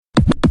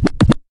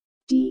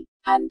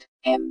and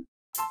M.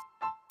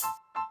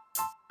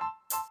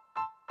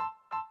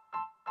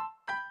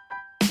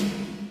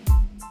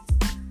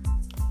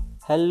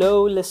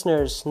 Hello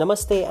listeners,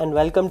 Namaste and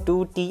welcome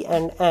to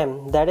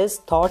T&M, that is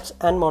Thoughts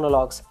and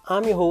Monologues.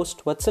 I'm your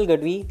host Vatsal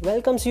Gadvi,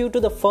 welcomes you to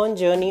the fun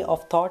journey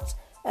of thoughts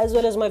as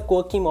well as my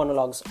quirky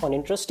monologues on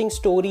interesting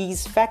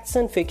stories, facts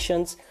and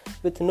fictions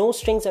with no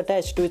strings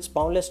attached to its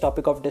boundless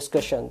topic of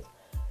discussion.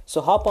 So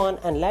hop on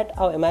and let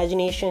our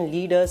imagination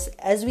lead us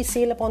as we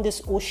sail upon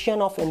this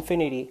ocean of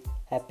infinity.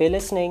 Happy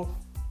listening!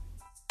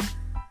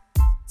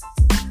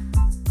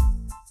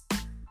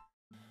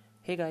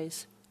 Hey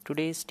guys,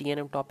 today's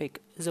T&M topic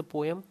is a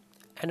poem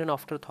and an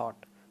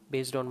afterthought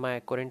based on my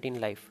quarantine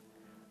life.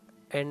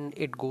 And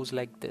it goes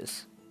like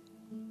this.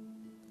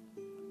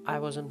 I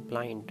wasn't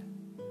blind,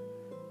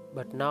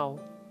 but now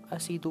I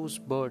see those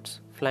birds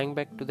flying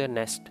back to their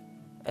nest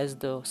as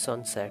the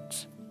sun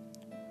sets.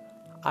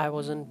 I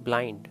wasn't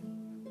blind,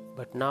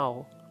 but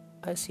now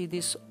I see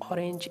this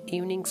orange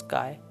evening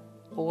sky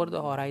over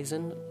the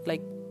horizon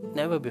like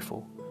never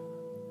before.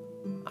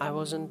 I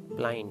wasn't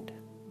blind,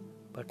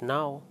 but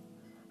now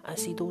I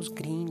see those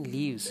green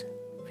leaves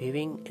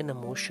waving in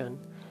motion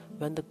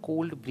when the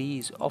cold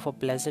breeze of a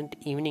pleasant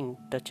evening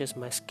touches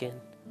my skin.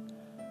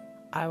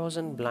 I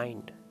wasn't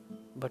blind,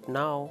 but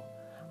now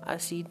I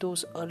see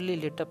those early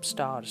lit up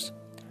stars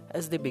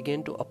as they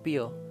begin to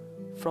appear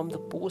from the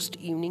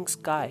post-evening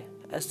sky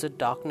as the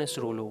darkness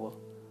roll over.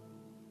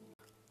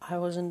 I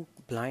wasn't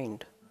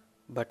blind,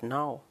 but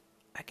now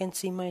I can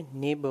see my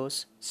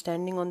neighbors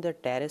standing on their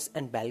terrace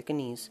and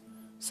balconies,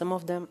 some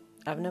of them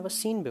I've never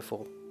seen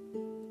before.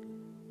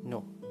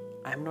 No,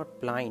 I'm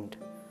not blind,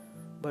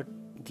 but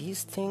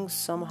these things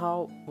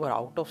somehow were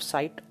out of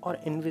sight or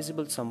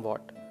invisible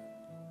somewhat.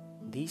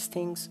 These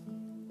things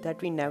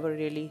that we never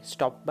really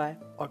stopped by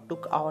or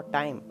took our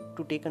time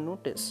to take a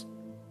notice.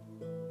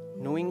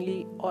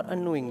 Knowingly or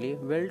unknowingly,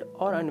 willed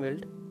or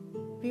unwilled,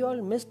 we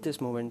all miss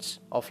these moments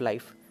of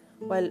life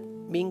while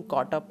being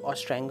caught up or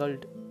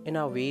strangled in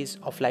our ways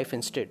of life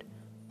instead.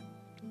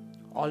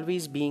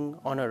 Always being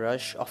on a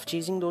rush of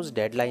chasing those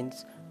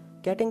deadlines,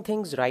 getting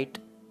things right,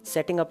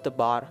 setting up the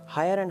bar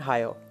higher and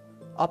higher,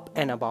 up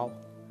and above,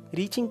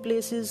 reaching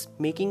places,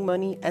 making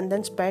money and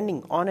then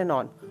spending on and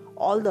on,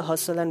 all the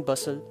hustle and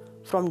bustle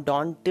from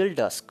dawn till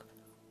dusk.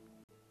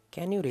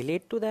 Can you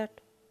relate to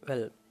that?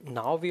 Well,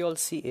 now we all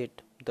see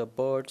it. The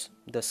birds,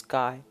 the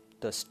sky,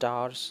 the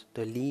stars,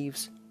 the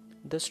leaves,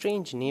 the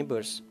strange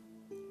neighbors,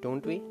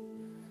 don't we?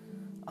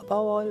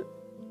 Above all,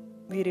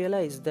 we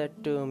realize that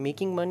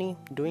making money,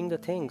 doing the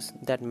things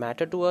that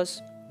matter to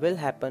us will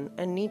happen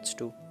and needs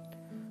to.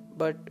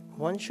 But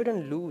one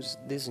shouldn't lose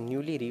this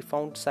newly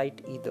refound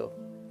sight either.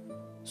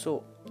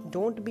 So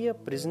don't be a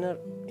prisoner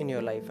in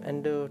your life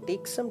and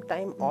take some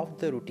time off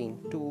the routine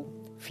to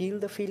feel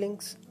the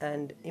feelings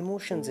and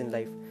emotions in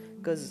life,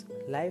 because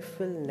life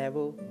will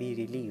never be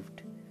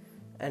relieved.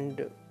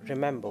 And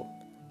remember,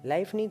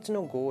 life needs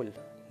no goal.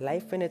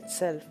 Life in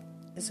itself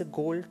is a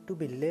goal to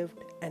be lived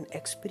and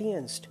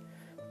experienced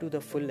to the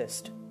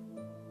fullest.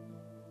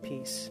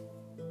 Peace.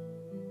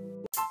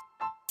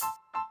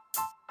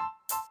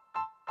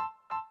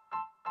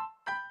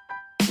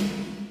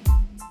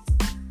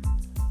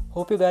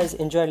 Hope you guys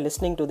enjoyed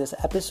listening to this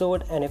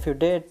episode, and if you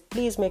did,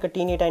 please make a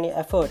teeny tiny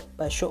effort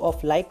by show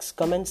of likes,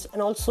 comments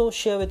and also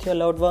share with your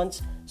loved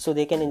ones so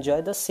they can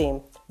enjoy the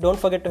same. Don't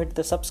forget to hit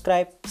the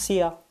subscribe. See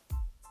ya.